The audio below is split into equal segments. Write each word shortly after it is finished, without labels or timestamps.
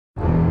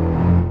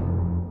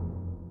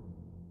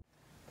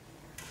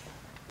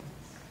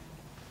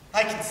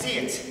I can see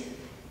it.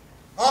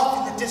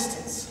 Off in the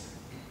distance.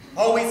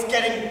 Always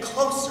getting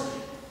closer.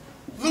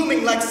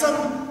 Looming like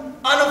some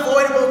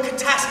unavoidable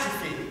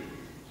catastrophe.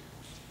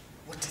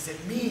 What does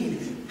it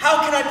mean?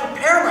 How can I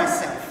prepare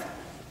myself?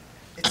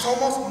 It's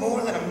almost more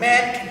than a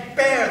man can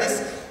bear,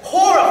 this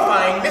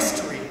horrifying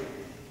mystery.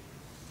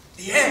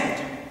 The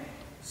end.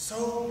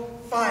 So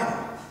final,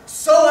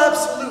 so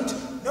absolute,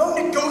 no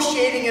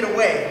negotiating it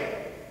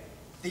away.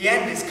 The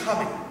end is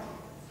coming.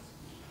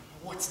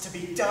 What's to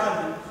be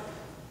done?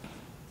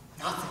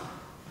 Nothing.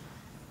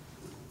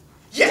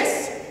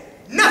 Yes,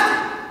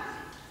 nothing.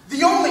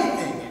 The only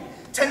thing,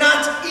 to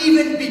not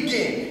even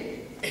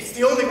begin. It's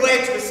the only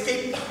way to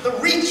escape the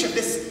reach of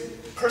this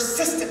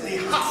persistently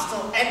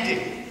hostile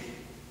ending.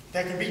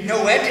 There can be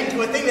no ending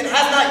to a thing that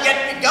has not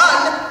yet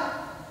begun.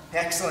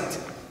 Excellent.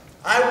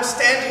 I will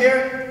stand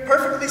here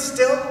perfectly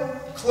still,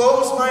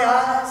 close my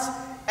eyes,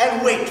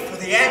 and wait for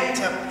the end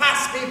to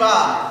pass me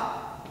by.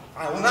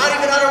 I will not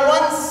even utter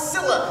one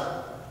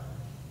syllable.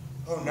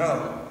 Oh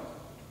no.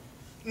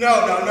 No.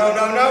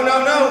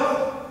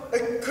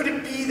 Could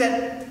it be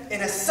that,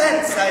 in a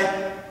sense, I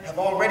have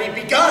already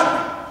begun?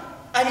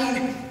 I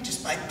mean,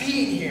 just by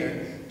being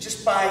here,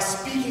 just by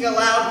speaking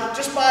aloud,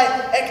 just by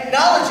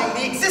acknowledging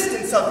the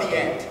existence of the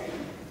end.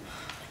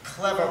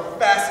 Clever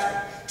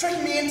bastard,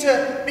 tricking me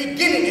into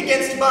beginning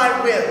against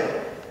my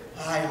will.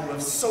 I who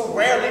have so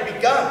rarely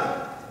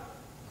begun.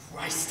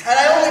 Christ, had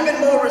I only been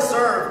more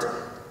reserved,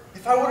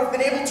 if I would have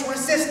been able to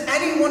resist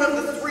any one of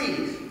the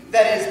three,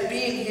 that is,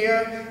 being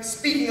here,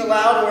 speaking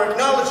aloud, or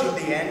acknowledging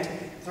the end,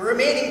 the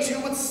remaining two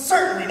would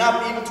certainly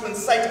not be able to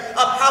incite a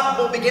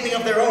palpable beginning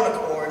of their own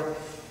accord.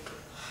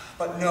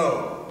 But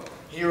no,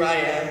 here I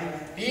am,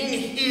 being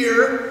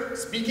here,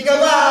 speaking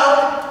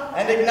aloud,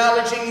 and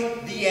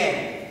acknowledging the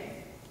end.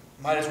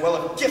 Might as well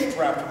have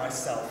gift-wrapped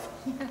myself.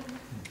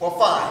 Well,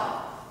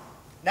 fine.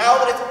 Now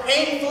that it's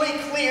painfully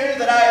clear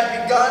that I have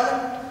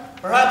begun,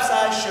 perhaps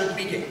I should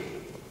begin.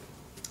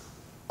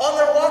 On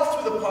their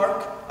walk through the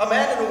park, a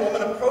man and a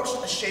woman approached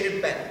a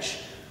shaded bench.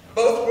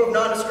 Both were of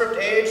nondescript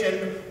age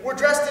and were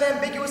dressed in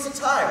ambiguous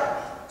attire,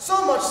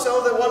 so much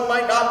so that one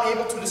might not be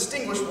able to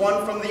distinguish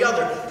one from the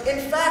other. In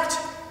fact,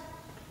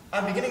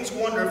 I'm beginning to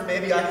wonder if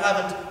maybe I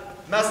haven't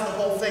messed the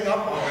whole thing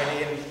up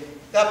already, and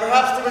that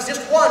perhaps there was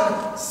just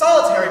one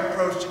solitary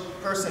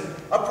person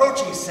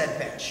approaching said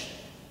bench.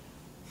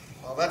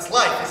 Well, that's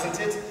life, isn't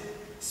it?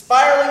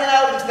 Spiraling it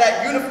out into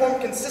that uniform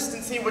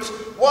consistency which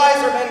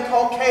wiser men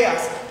call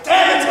chaos.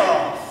 Damn it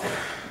all!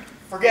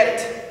 Forget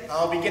it.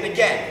 I'll begin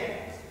again.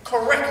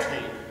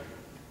 Correctly.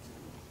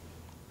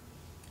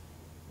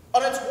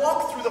 On its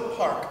walk through the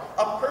park,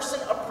 a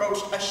person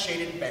approached a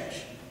shaded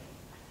bench.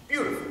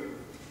 Beautiful.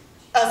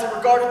 As it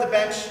regarded the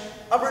bench,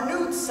 a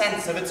renewed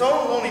sense of its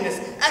own loneliness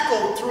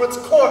echoed through its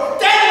core.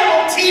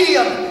 Damn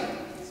tedium!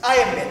 I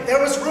admit, there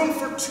was room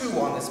for two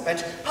on this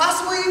bench,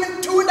 possibly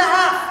even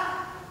 2.5.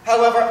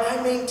 However, I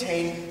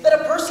maintain that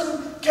a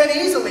person can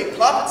easily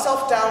plop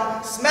itself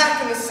down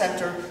smack in the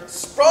center,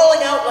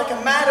 sprawling out like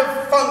a mat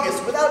of fungus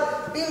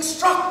without being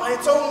struck by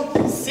its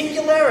own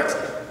singularity.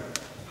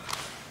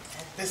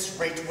 At this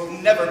rate, we'll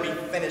never be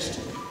finished.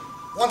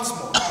 Once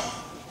more.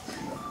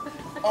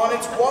 On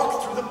its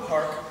walk through the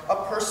park, a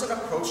person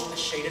approached a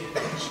shaded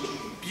bench.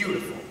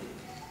 Beautiful.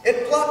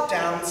 It plopped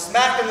down,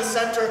 smack in the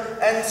center,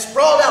 and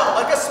sprawled out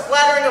like a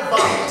splattering of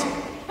vomit.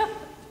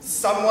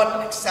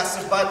 Somewhat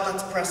excessive, but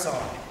let's press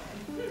on.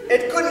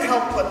 It couldn't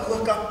help but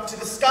look up to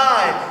the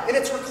sky in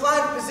its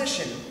reclined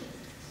position.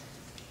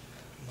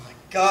 My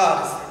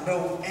God, is there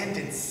no end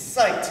in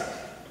sight?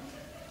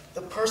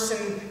 The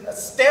person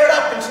stared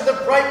up into the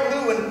bright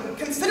blue and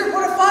considered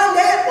what a fine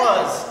day it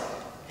was.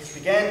 It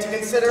began to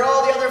consider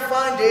all the other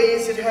fine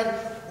days it had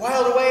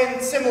whiled away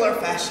in similar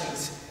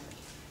fashions.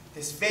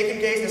 This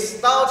vacant gaze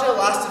nostalgia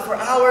lasted for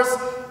hours.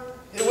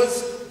 It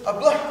was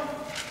abruptly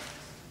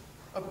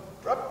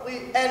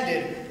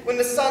ended when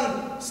the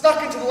sun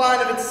snuck into the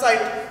line of its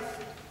sight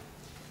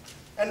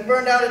and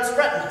burned out its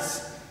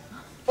retinas,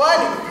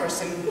 blinding the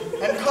person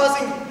and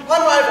causing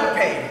unrivaled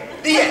pain.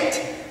 The end.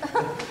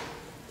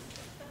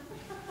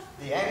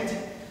 The end?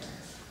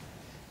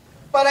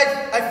 But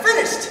I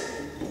finished.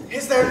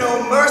 Is there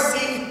no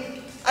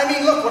mercy? I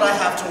mean, look what I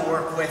have to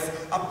work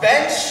with. A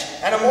bench,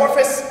 an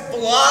amorphous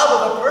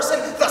blob of a person,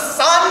 the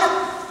sun?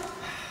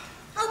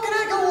 How can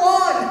I go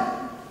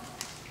on?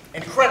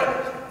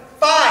 Incredible.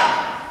 Fine.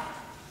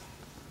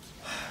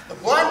 The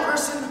blind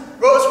person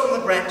rose from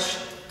the bench,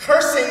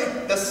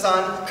 cursing the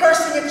sun,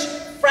 cursing its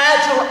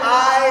fragile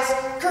eyes,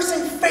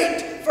 cursing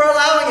fate for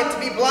allowing it to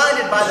be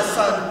blinded by the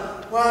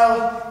sun,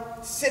 while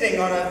sitting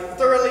on a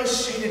thoroughly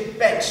shaded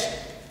bench.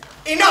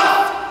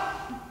 Enough!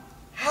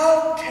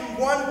 How can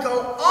one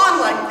go on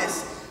like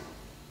this?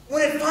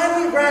 When it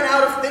finally ran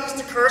out of things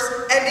to curse,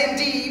 and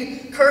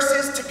indeed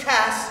curses to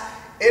cast,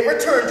 it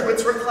returned to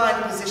its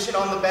reclined position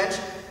on the bench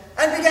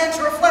and began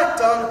to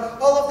reflect on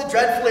all of the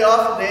dreadfully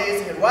awful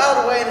days it had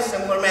whiled away in a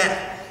similar manner.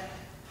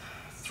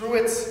 Through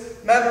its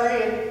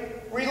memory,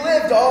 it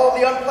relived all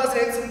the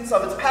unpleasant incidents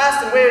of its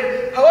past and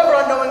waited, however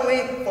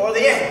unknowingly, for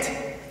the end.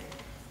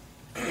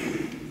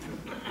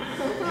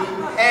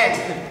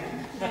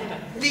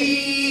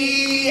 The